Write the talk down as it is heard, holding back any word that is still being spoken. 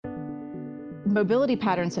mobility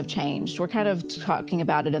patterns have changed. We're kind of talking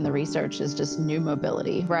about it in the research as just new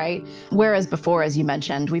mobility, right? Whereas before, as you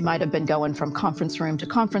mentioned, we might have been going from conference room to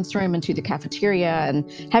conference room into the cafeteria and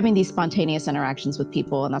having these spontaneous interactions with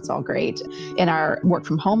people, and that's all great. In our work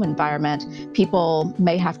from home environment, people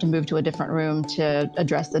may have to move to a different room to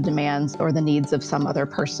address the demands or the needs of some other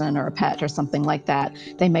person or a pet or something like that.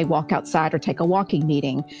 They may walk outside or take a walking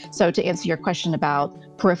meeting. So to answer your question about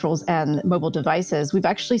peripherals and mobile devices, we've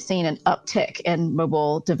actually seen an uptick in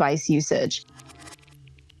mobile device usage.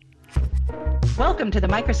 Welcome to the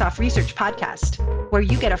Microsoft Research Podcast, where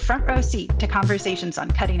you get a front row seat to conversations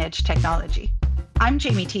on cutting-edge technology. I'm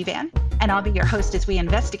Jamie Tevan, and I'll be your host as we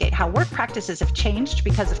investigate how work practices have changed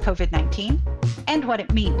because of COVID-19 and what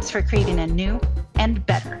it means for creating a new and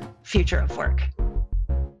better future of work.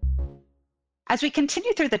 As we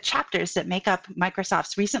continue through the chapters that make up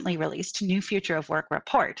Microsoft's recently released New Future of Work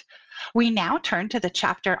report, we now turn to the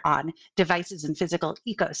chapter on devices and physical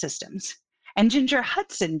ecosystems. And Ginger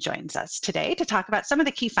Hudson joins us today to talk about some of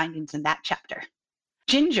the key findings in that chapter.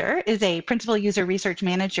 Ginger is a principal user research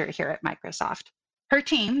manager here at Microsoft. Her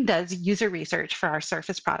team does user research for our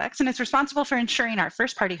Surface products and is responsible for ensuring our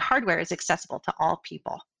first-party hardware is accessible to all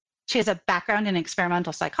people. She has a background in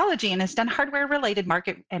experimental psychology and has done hardware-related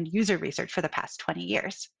market and user research for the past 20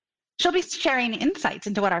 years. She'll be sharing insights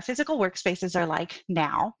into what our physical workspaces are like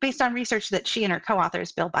now, based on research that she and her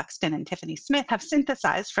co-authors, Bill Buxton and Tiffany Smith, have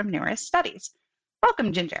synthesized from numerous studies.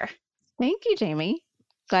 Welcome, Ginger. Thank you, Jamie.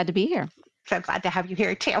 Glad to be here. So glad to have you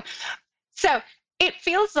here, too. So it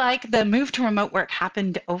feels like the move to remote work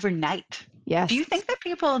happened overnight. Yes. Do you think that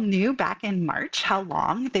people knew back in March how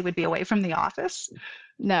long they would be away from the office?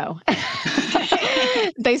 No,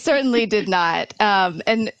 they certainly did not.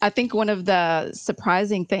 And I think one of the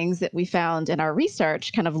surprising things that we found in our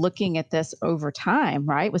research, kind of looking at this over time,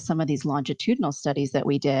 right, with some of these longitudinal studies that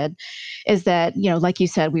we did, is that, like you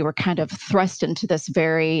said, we were kind of thrust into this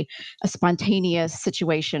very spontaneous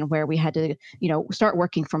situation where we had to, start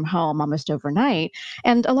working from home almost overnight.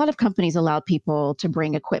 And a lot of companies allowed people to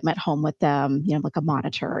bring equipment home with them, like a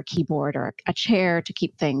monitor or a keyboard or a chair to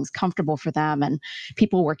keep things comfortable for them and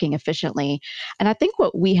people working efficiently. And I think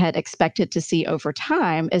what we had expected to see over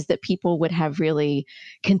time is that people would have really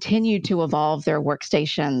continued to evolve their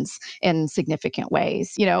workstations in significant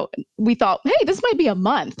ways. We thought, hey, this might be a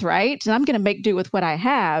month, right? And I'm going to make do with what I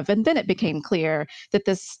have. And then it became clear that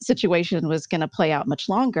this situation was going to play out much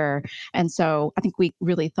longer. And so I think we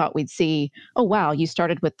really thought we'd see, oh, wow, you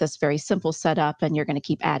started with this very simple setup and you're going to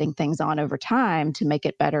keep adding things on over time to make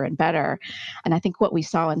it better and better. And I think what we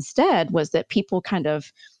saw instead was that people kind of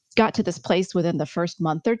got to this place within the first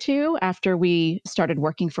month or two after we started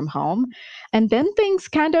working from home. And then things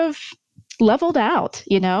kind of leveled out.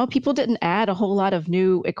 People didn't add a whole lot of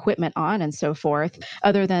new equipment on and so forth,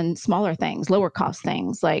 other than smaller things, lower cost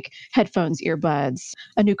things like headphones, earbuds,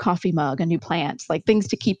 a new coffee mug, a new plant, like things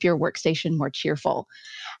to keep your workstation more cheerful.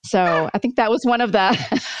 So I think that was one of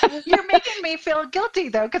the... You're making me feel guilty,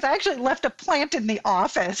 though, because I actually left a plant in the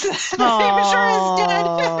office. I'm sure is dead.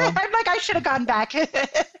 I'm like, I should have gone back.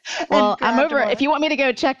 Well, I'm over. If you want me to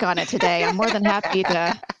go check on it today, I'm more than happy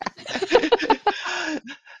to.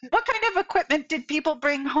 What kind of equipment did people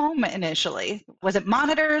bring home initially? Was it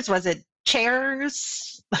monitors? Was it chairs?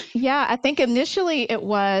 Yeah, I think initially it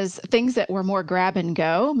was things that were more grab and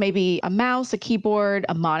go, maybe a mouse, a keyboard,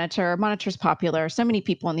 a monitor. Monitor's popular. So many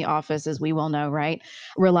people in the office, as we well know, right,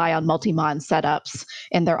 rely on multi-mon setups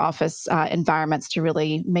in their office environments to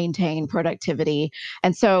really maintain productivity.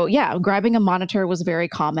 And so, yeah, grabbing a monitor was very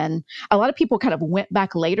common. A lot of people kind of went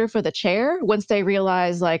back later for the chair once they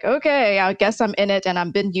realized, like, okay, I guess I'm in it and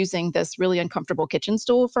I've been using this really uncomfortable kitchen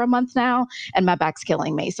stool for a month now and my back's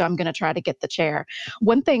killing me. So I'm going to try to get the chair.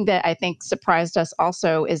 One thing that I think surprised us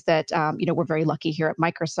also is that, we're very lucky here at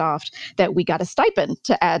Microsoft that we got a stipend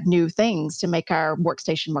to add new things to make our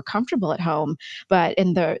workstation more comfortable at home. But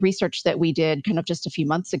in the research that we did kind of just a few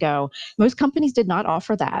months ago, most companies did not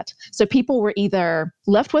offer that. So people were either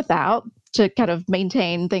left without to kind of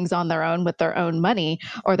maintain things on their own with their own money,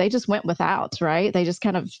 or they just went without, right? They just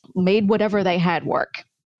kind of made whatever they had work.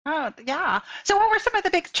 Oh, yeah. So what were some of the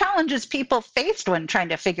big challenges people faced when trying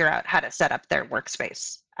to figure out how to set up their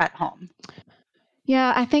workspace at home?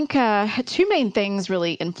 Yeah, I think two main things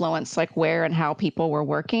really influence like where and how people were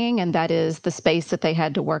working, and that is the space that they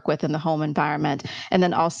had to work with in the home environment, and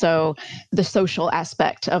then also the social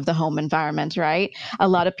aspect of the home environment, right? A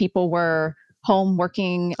lot of people were home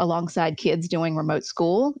working alongside kids doing remote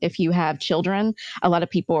school. If you have children, a lot of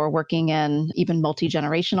people are working in even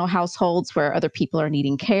multi-generational households where other people are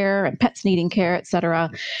needing care and pets needing care, et cetera.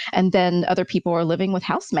 And then other people are living with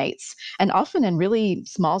housemates and often in really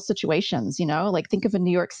small situations, like think of a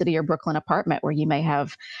New York City or Brooklyn apartment where you may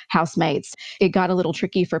have housemates. It got a little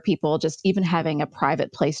tricky for people just even having a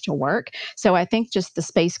private place to work. So I think just the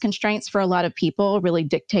space constraints for a lot of people really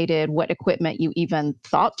dictated what equipment you even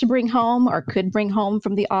thought to bring home or could bring home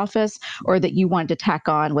from the office, or that you wanted to tack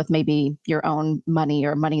on with maybe your own money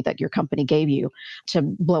or money that your company gave you to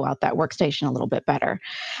blow out that workstation a little bit better.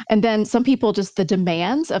 And then some people, just the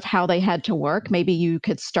demands of how they had to work. Maybe you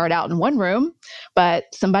could start out in one room, but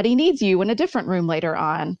somebody needs you in a different room later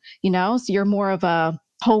on, so you're more of a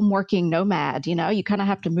home working nomad. You kind of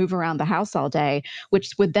have to move around the house all day,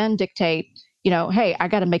 which would then dictate, hey, I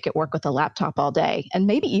got to make it work with a laptop all day and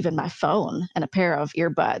maybe even my phone and a pair of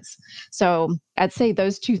earbuds. So I'd say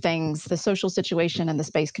those two things, the social situation and the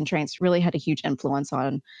space constraints, really had a huge influence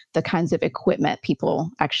on the kinds of equipment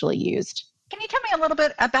people actually used. Can you tell me a little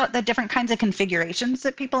bit about the different kinds of configurations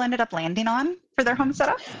that people ended up landing on for their home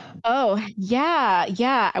setup? Oh, yeah.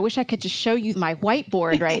 Yeah. I wish I could just show you my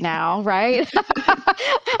whiteboard right now, right?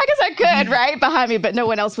 I guess I could, right? Behind me, but no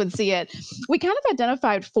one else would see it. We kind of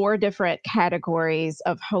identified 4 different categories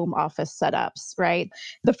of home office setups, right?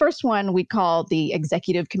 The first one we call the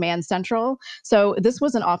Executive Command Central. So this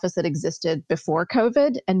was an office that existed before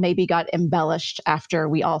COVID and maybe got embellished after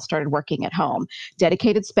we all started working at home.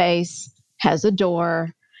 Dedicated space, has a door,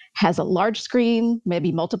 has a large screen,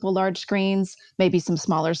 maybe multiple large screens, maybe some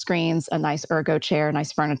smaller screens, a nice ergo chair,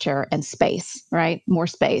 nice furniture, and space, right? More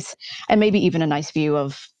space. And maybe even a nice view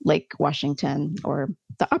of Lake Washington or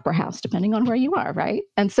the Opera House, depending on where you are, right?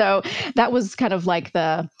 And so that was kind of like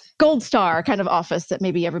the gold star kind of office that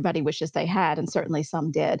maybe everybody wishes they had, and certainly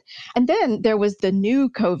some did. And then there was the new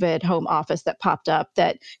COVID home office that popped up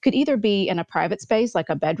that could either be in a private space like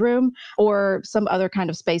a bedroom or some other kind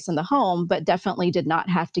of space in the home, but definitely did not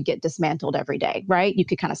have to get dismantled every day, right? You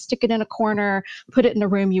could kind of stick it in a corner, put it in a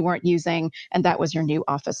room you weren't using, and that was your new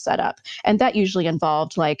office setup. And that usually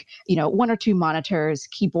involved 1 or 2 monitors,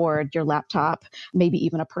 keyboard, your laptop, maybe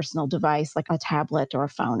even a personal device like a tablet or a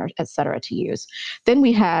phone, or et cetera, to use. Then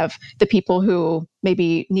we have the people who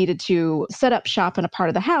maybe needed to set up shop in a part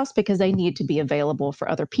of the house because they need to be available for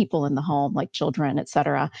other people in the home, like children, et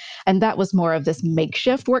cetera. And that was more of this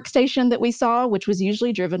makeshift workstation that we saw, which was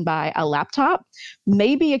usually driven by a laptop,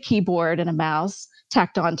 maybe a keyboard and a mouse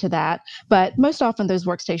tacked onto that. But most often those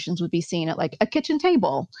workstations would be seen at like a kitchen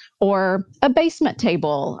table or a basement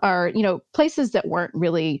table, or, places that weren't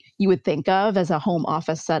really you would think of as a home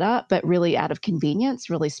office setup, but really out of convenience,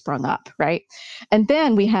 really sprung up, right? And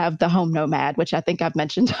then we have the home nomad, which I think I've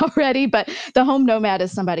mentioned already, but the home nomad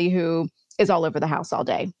is somebody who is all over the house all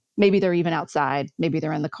day. Maybe they're even outside. Maybe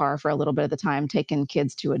they're in the car for a little bit of the time, taking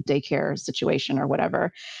kids to a daycare situation or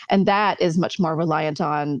whatever. And that is much more reliant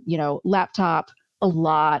on, laptop, a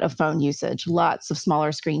lot of phone usage, lots of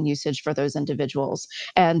smaller screen usage for those individuals.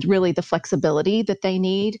 And really the flexibility that they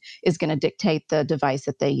need is going to dictate the device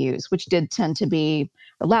that they use, which did tend to be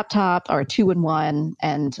a laptop or a 2-in-1,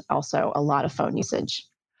 and also a lot of phone usage.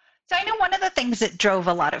 So I know one of the things that drove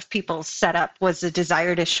a lot of people's setup was the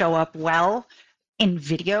desire to show up well in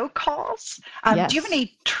video calls. Yes. Do you have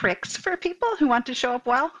any tricks for people who want to show up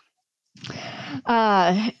well?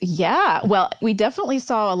 Yeah. Well, we definitely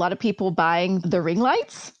saw a lot of people buying the ring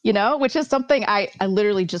lights, which is something I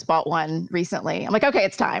literally just bought one recently. I'm like, okay,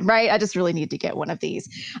 it's time, right? I just really need to get one of these.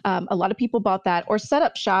 A lot of people bought that or set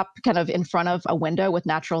up shop kind of in front of a window with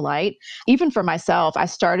natural light. Even for myself, I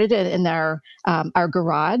started it in our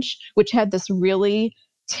garage, which had this really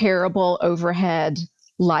terrible overhead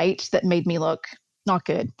light that made me look not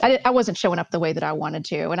good. I wasn't showing up the way that I wanted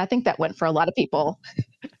to. And I think that went for a lot of people.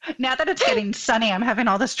 Now that it's getting sunny, I'm having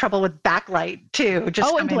all this trouble with backlight too.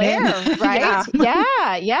 And glare, right?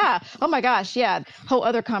 Yeah. Oh my gosh, yeah. Whole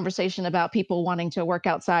other conversation about people wanting to work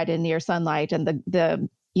outside in near sunlight and the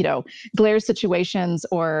glare situations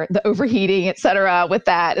or the overheating, et cetera, with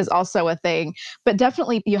that is also a thing. But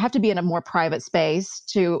definitely you have to be in a more private space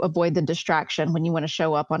to avoid the distraction when you want to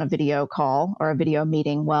show up on a video call or a video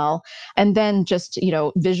meeting well. And then just,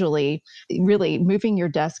 visually, really moving your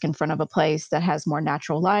desk in front of a place that has more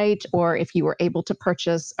natural light, or if you were able to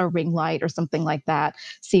purchase a ring light or something like that,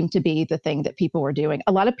 seemed to be the thing that people were doing.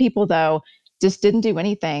 A lot of people, though, just didn't do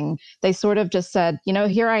anything. They sort of just said,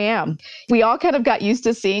 here I am. We all kind of got used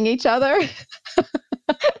to seeing each other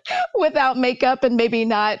without makeup and maybe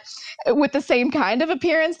not with the same kind of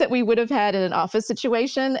appearance that we would have had in an office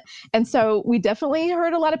situation. And so we definitely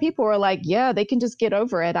heard a lot of people were like, yeah, they can just get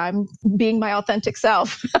over it. I'm being my authentic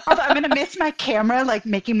self. Although I'm going to miss my camera, like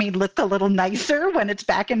making me look a little nicer when it's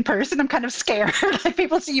back in person. I'm kind of scared. Like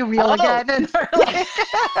people see you real again. And like...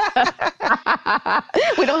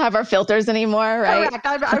 We don't have our filters anymore, right? Correct.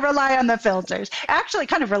 I rely on the filters. Actually,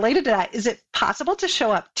 kind of related to that, is it possible to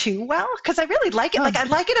show up too well? Because I really like it. Like I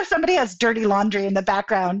like it if somebody has dirty laundry in the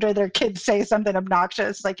background or their kids say something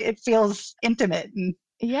obnoxious. Like it feels intimate. And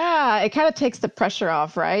yeah, it kind of takes the pressure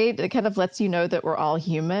off, right? It kind of lets you know that we're all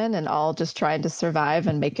human and all just trying to survive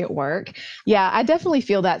and make it work. Yeah, I definitely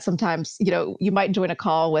feel that sometimes, you might join a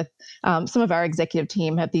call with some of our executive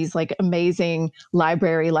team have these like amazing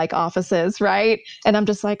library-like offices, right? And I'm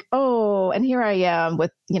just like, oh, and here I am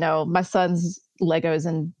with, my son's Legos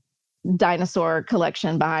and dinosaur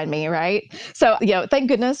collection behind me, right? So, thank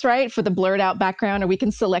goodness, right, for the blurred out background, or we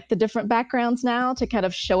can select the different backgrounds now to kind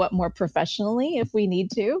of show up more professionally if we need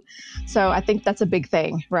to. So I think that's a big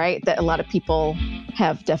thing, right, that a lot of people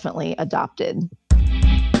have definitely adopted.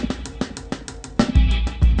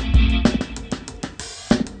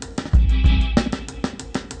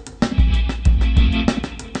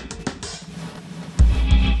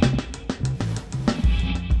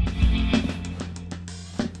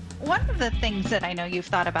 One of the things that I know you've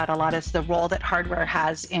thought about a lot is the role that hardware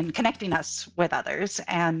has in connecting us with others,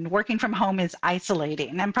 and working from home is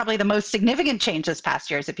isolating. And probably the most significant change this past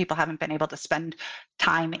year is that people haven't been able to spend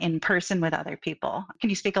time in person with other people. Can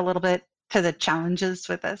you speak a little bit to the challenges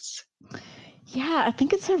with this? Yeah, I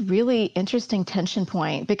think it's a really interesting tension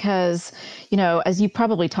point because, as you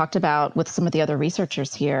probably talked about with some of the other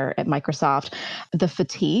researchers here at Microsoft, the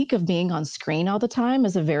fatigue of being on screen all the time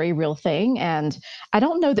is a very real thing. And I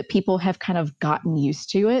don't know that people have kind of gotten used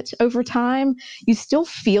to it over time. You still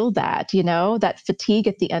feel that fatigue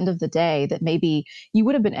at the end of the day, that maybe you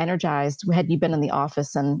would have been energized had you been in the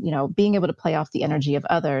office and, being able to play off the energy of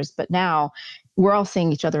others. But now we're all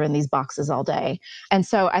seeing each other in these boxes all day. And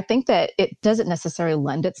so I think that it doesn't necessarily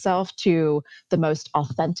lend itself to the most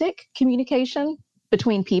authentic communication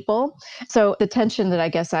between people. So the tension that I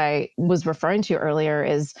guess I was referring to earlier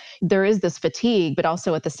is there is this fatigue, but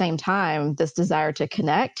also at the same time, this desire to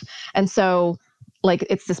connect. And so like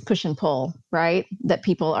it's this push and pull, right, that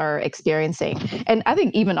people are experiencing. And I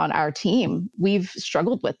think even on our team, we've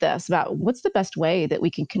struggled with this about what's the best way that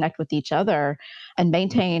we can connect with each other and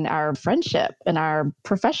maintain our friendship and our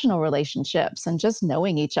professional relationships and just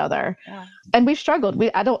knowing each other. Yeah. And we've struggled.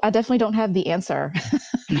 I definitely don't have the answer.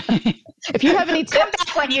 If you have any tips, come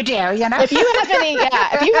back when you do, If you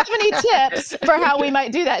have any tips for how we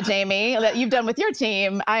might do that, Jamie, that you've done with your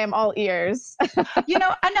team, I am all ears.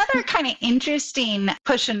 Another kind of interesting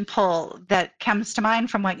push and pull that comes to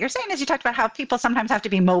mind from what you're saying is you talked about how people sometimes have to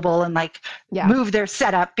be mobile and move their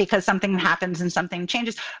setup because something happens and something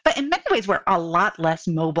changes. But in many ways, we're a lot less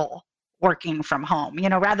mobile working from home,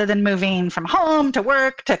 rather than moving from home to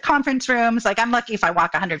work to conference rooms. Like I'm lucky if I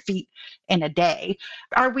walk 100 feet in a day.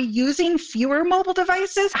 Are we using fewer mobile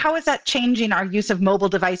devices? How is that changing our use of mobile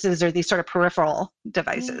devices or these sort of peripheral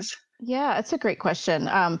devices? Yeah, it's a great question.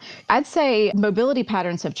 I'd say mobility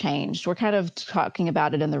patterns have changed. We're kind of talking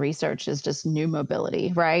about it in the research as just new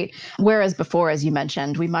mobility, right? Whereas before, as you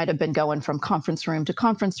mentioned, we might have been going from conference room to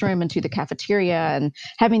conference room and to the cafeteria and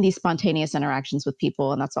having these spontaneous interactions with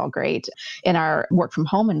people, and that's all great. In our work from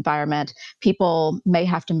home environment, people may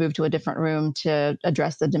have to move to a different room to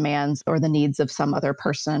address the demands or the needs of some other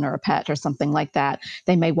person or a pet or something like that.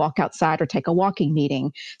 They may walk outside or take a walking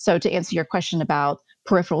meeting. So to answer your question about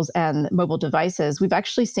peripherals and mobile devices, we've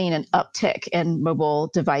actually seen an uptick in mobile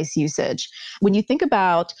device usage. When you think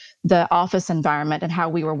about the office environment and how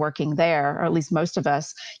we were working there, or at least most of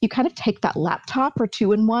us, you kind of take that laptop or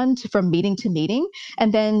two-in-one from meeting to meeting,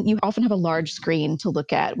 and then you often have a large screen to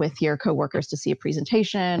look at with your coworkers to see a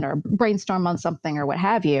presentation or brainstorm on something or what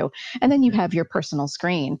have you, and then you have your personal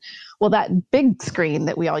screen. Well, that big screen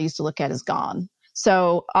that we all used to look at is gone.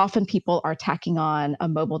 So often people are tacking on a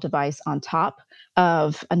mobile device on top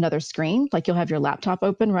of another screen. Like you'll have your laptop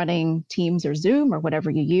open running Teams or Zoom or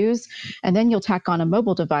whatever you use, and then you'll tack on a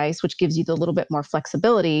mobile device, which gives you the little bit more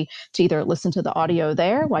flexibility to either listen to the audio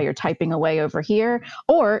there while you're typing away over here,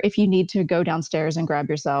 or if you need to go downstairs and grab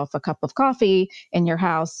yourself a cup of coffee in your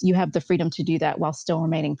house, you have the freedom to do that while still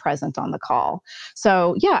remaining present on the call.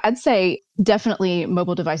 So yeah, I'd say definitely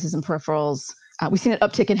mobile devices and peripherals. We've seen an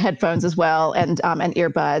uptick in headphones as well and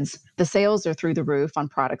earbuds. The sales are through the roof on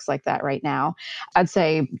products like that right now. I'd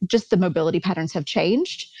say just the mobility patterns have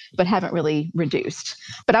changed, but haven't really reduced.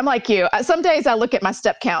 But I'm like you. Some days I look at my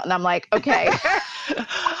step count and I'm like, okay. And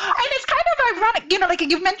like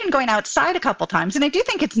you've mentioned going outside a couple times, and I do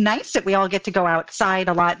think it's nice that we all get to go outside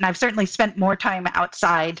a lot. And I've certainly spent more time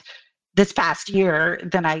outside this past year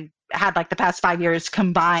than I had like the past 5 years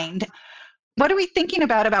combined. What are we thinking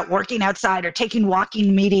about working outside or taking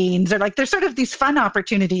walking meetings, or like there's sort of these fun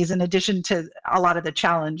opportunities in addition to a lot of the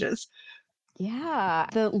challenges? Yeah,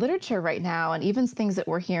 the literature right now, and even things that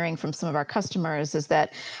we're hearing from some of our customers, is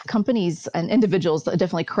that companies and individuals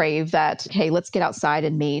definitely crave that, hey, let's get outside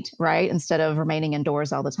and meet, right? Instead of remaining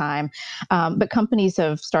indoors all the time. But companies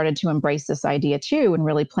have started to embrace this idea too, and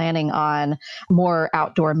really planning on more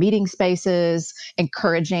outdoor meeting spaces,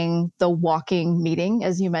 encouraging the walking meeting,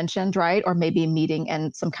 as you mentioned, right? Or maybe meeting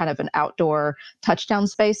in some kind of an outdoor touchdown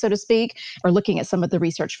space, so to speak, or looking at some of the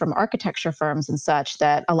research from architecture firms and such,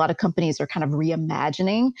 that a lot of companies are kind of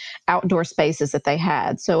reimagining outdoor spaces that they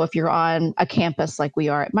had. So if you're on a campus like we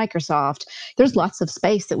are at Microsoft, there's lots of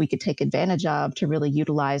space that we could take advantage of to really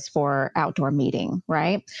utilize for outdoor meeting,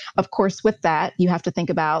 right? Of course, with that, you have to think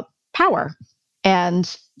about power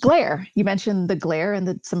and glare. You mentioned the glare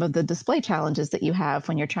and some of the display challenges that you have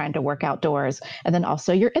when you're trying to work outdoors, and then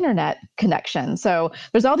also your internet connection. So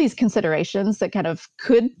there's all these considerations that kind of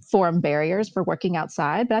could form barriers for working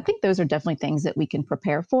outside, but I think those are definitely things that we can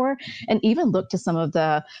prepare for, and even look to some of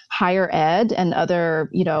the higher ed and other,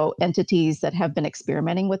 entities that have been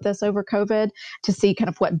experimenting with this over COVID to see kind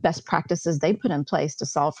of what best practices they put in place to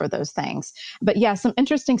solve for those things. But yeah, some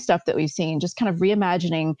interesting stuff that we've seen, just kind of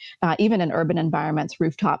reimagining, even in urban environments,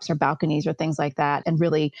 rooftops or balconies or things like that, and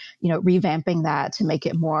really, revamping that to make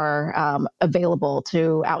it more available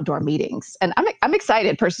to outdoor meetings. And I'm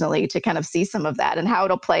excited personally to kind of see some of that and how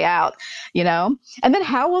it'll play out, And then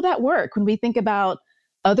how will that work when we think about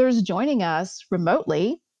others joining us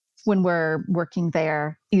remotely when we're working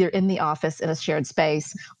there, either in the office in a shared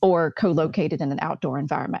space or co-located in an outdoor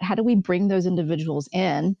environment? How do we bring those individuals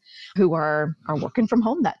in who are working from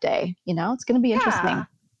home that day? It's going to be Yeah. interesting.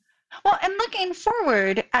 Well, and looking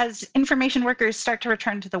forward, as information workers start to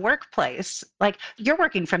return to the workplace, like you're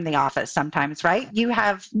working from the office sometimes, right? You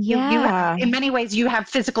have, Yeah. in many ways, you have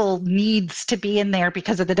physical needs to be in there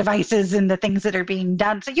because of the devices and the things that are being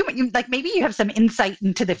done. So you like maybe you have some insight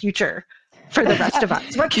into the future for the rest of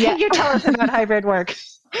us. What Yeah. can you tell us about hybrid work?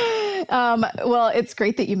 Well, it's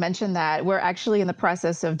great that you mentioned that. We're actually in the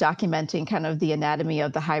process of documenting kind of the anatomy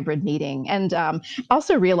of the hybrid meeting, and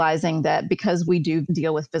also realizing that because we do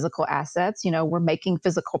deal with physical assets, we're making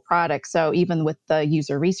physical products. So even with the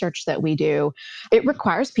user research that we do, it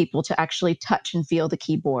requires people to actually touch and feel the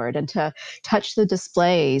keyboard and to touch the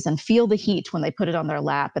displays and feel the heat when they put it on their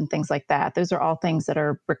lap and things like that. Those are all things that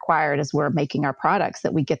are required as we're making our products,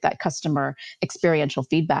 that we get that customer experiential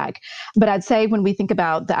feedback. But I'd say when we think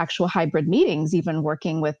about the actual hybrid meetings, even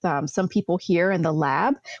working with some people here in the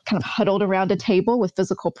lab, kind of huddled around a table with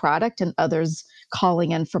physical product and others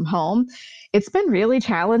calling in from home, it's been really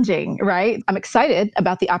challenging, right? I'm excited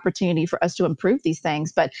about the opportunity for us to improve these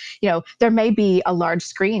things, but there may be a large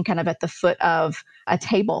screen kind of at the foot of a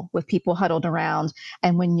table with people huddled around.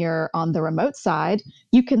 And when you're on the remote side,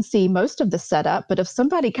 you can see most of the setup. But if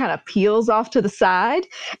somebody kind of peels off to the side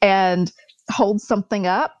and hold something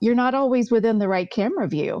up, you're not always within the right camera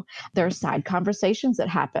view. There are side conversations that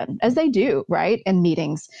happen, as they do, right? In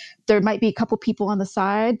meetings, there might be a couple people on the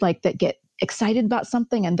side like that get excited about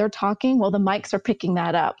something and they're talking. Well, the mics are picking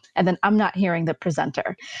that up, and then I'm not hearing the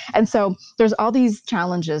presenter. And so there's all these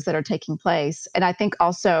challenges that are taking place. And I think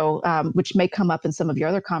also, which may come up in some of your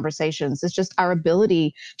other conversations, is just our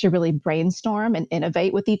ability to really brainstorm and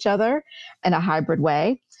innovate with each other in a hybrid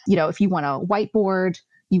way. If you want a whiteboard,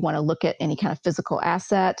 you want to look at any kind of physical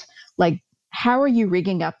asset, like how are you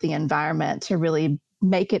rigging up the environment to really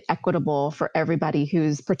make it equitable for everybody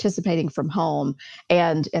who's participating from home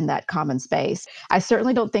and in that common space? I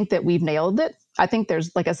certainly don't think that we've nailed it. I think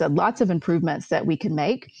there's, like I said, lots of improvements that we can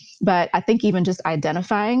make. But I think even just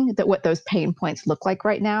identifying that what those pain points look like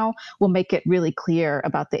right now will make it really clear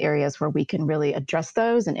about the areas where we can really address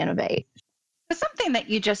those and innovate. Something that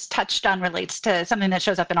you just touched on relates to something that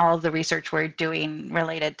shows up in all of the research we're doing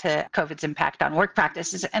related to COVID's impact on work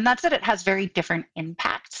practices, and that's that it has very different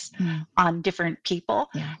impacts on different people.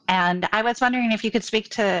 Yeah. And I was wondering if you could speak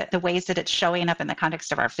to the ways that it's showing up in the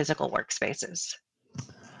context of our physical workspaces.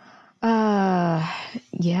 Uh,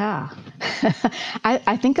 yeah.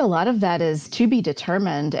 I think a lot of that is to be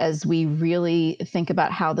determined as we really think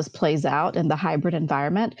about how this plays out in the hybrid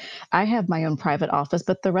environment. I have my own private office,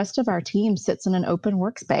 but the rest of our team sits in an open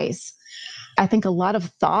workspace. I think a lot of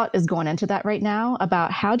thought is going into that right now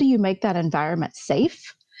about how do you make that environment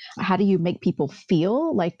safe? How do you make people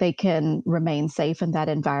feel like they can remain safe in that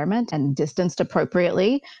environment and distanced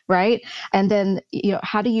appropriately, right? And then,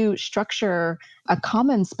 how do you structure a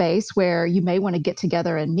common space where you may want to get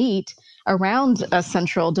together and meet around a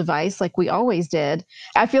central device like we always did?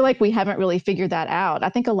 I feel like we haven't really figured that out. I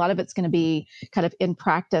think a lot of it's going to be kind of in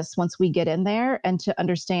practice once we get in there and to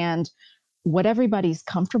understand what everybody's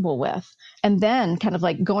comfortable with. And then kind of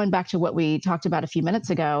like going back to what we talked about a few minutes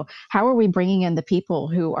ago, how are we bringing in the people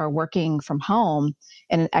who are working from home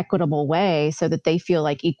in an equitable way so that they feel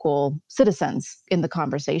like equal citizens in the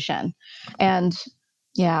conversation? And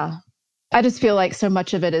yeah, I just feel like so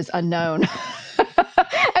much of it is unknown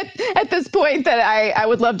at this point that I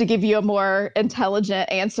would love to give you a more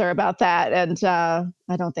intelligent answer about that. And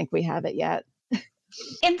I don't think we have it yet.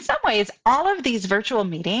 In some ways, all of these virtual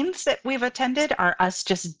meetings that we've attended are us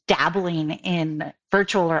just dabbling in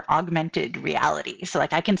virtual or augmented reality. So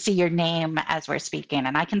like I can see your name as we're speaking,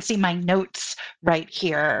 and I can see my notes right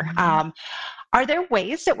here. Are there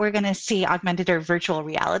ways that we're going to see augmented or virtual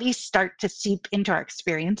reality start to seep into our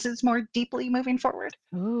experiences more deeply moving forward?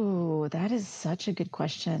 Oh, that is such a good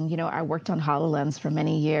question. I worked on HoloLens for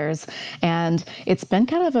many years, and it's been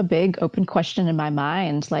kind of a big open question in my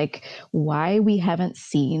mind, like why we haven't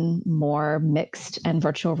seen more mixed and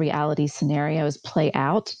virtual reality scenarios play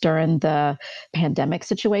out during the pandemic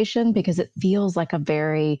situation, because it feels like a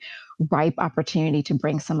very ripe opportunity to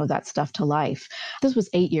bring some of that stuff to life. This was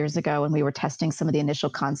 8 years ago when we were testing some of the initial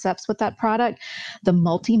concepts with that product. The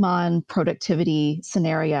multi-mon productivity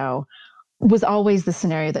scenario was always the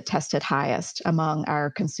scenario that tested highest among our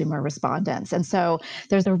consumer respondents. And so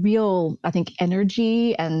there's a real, I think,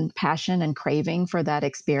 energy and passion and craving for that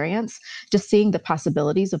experience, just seeing the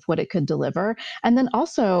possibilities of what it could deliver. And then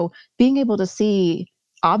also being able to see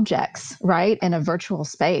objects, right, in a virtual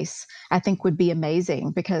space, I think would be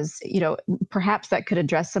amazing because, perhaps that could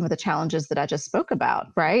address some of the challenges that I just spoke about,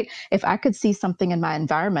 right? If I could see something in my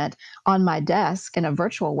environment on my desk in a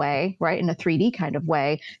virtual way, right, in a 3D kind of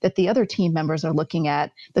way, that the other team members are looking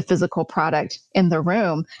at the physical product in the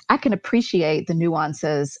room, I can appreciate the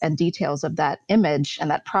nuances and details of that image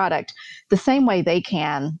and that product the same way they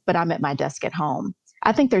can, but I'm at my desk at home.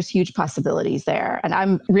 I think there's huge possibilities there. And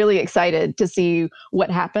I'm really excited to see what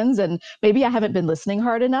happens. And maybe I haven't been listening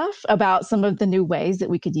hard enough about some of the new ways that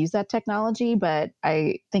we could use that technology, but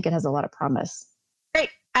I think it has a lot of promise. Great.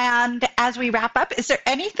 And as we wrap up, is there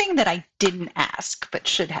anything that I didn't ask but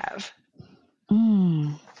should have?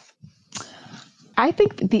 I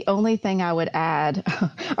think the only thing I would add,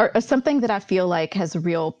 or something that I feel like has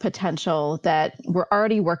real potential that we're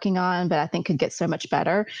already working on, but I think could get so much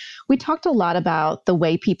better. We talked a lot about the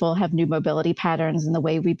way people have new mobility patterns and the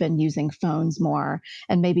way we've been using phones more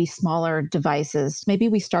and maybe smaller devices. Maybe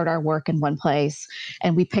we start our work in one place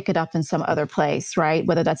and we pick it up in some other place, right?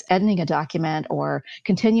 Whether that's editing a document or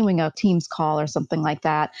continuing a Teams call or something like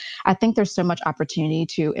that. I think there's so much opportunity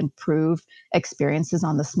to improve experiences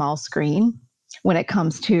on the small screen when it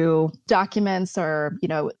comes to documents or,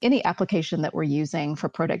 any application that we're using for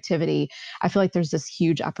productivity. I feel like there's this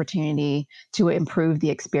huge opportunity to improve the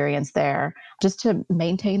experience there, just to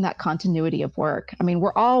maintain that continuity of work. I mean,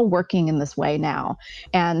 we're all working in this way now,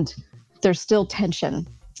 and there's still tension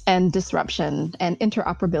and disruption and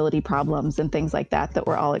interoperability problems and things like that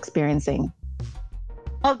we're all experiencing.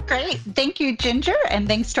 Well, great. Thank you, Ginger, and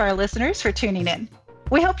thanks to our listeners for tuning in.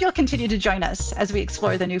 We hope you'll continue to join us as we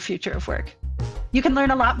explore the new future of work. You can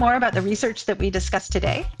learn a lot more about the research that we discussed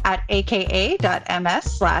today at aka.ms/New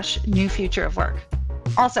Future of Work.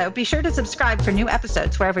 Also, be sure to subscribe for new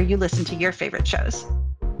episodes wherever you listen to your favorite shows.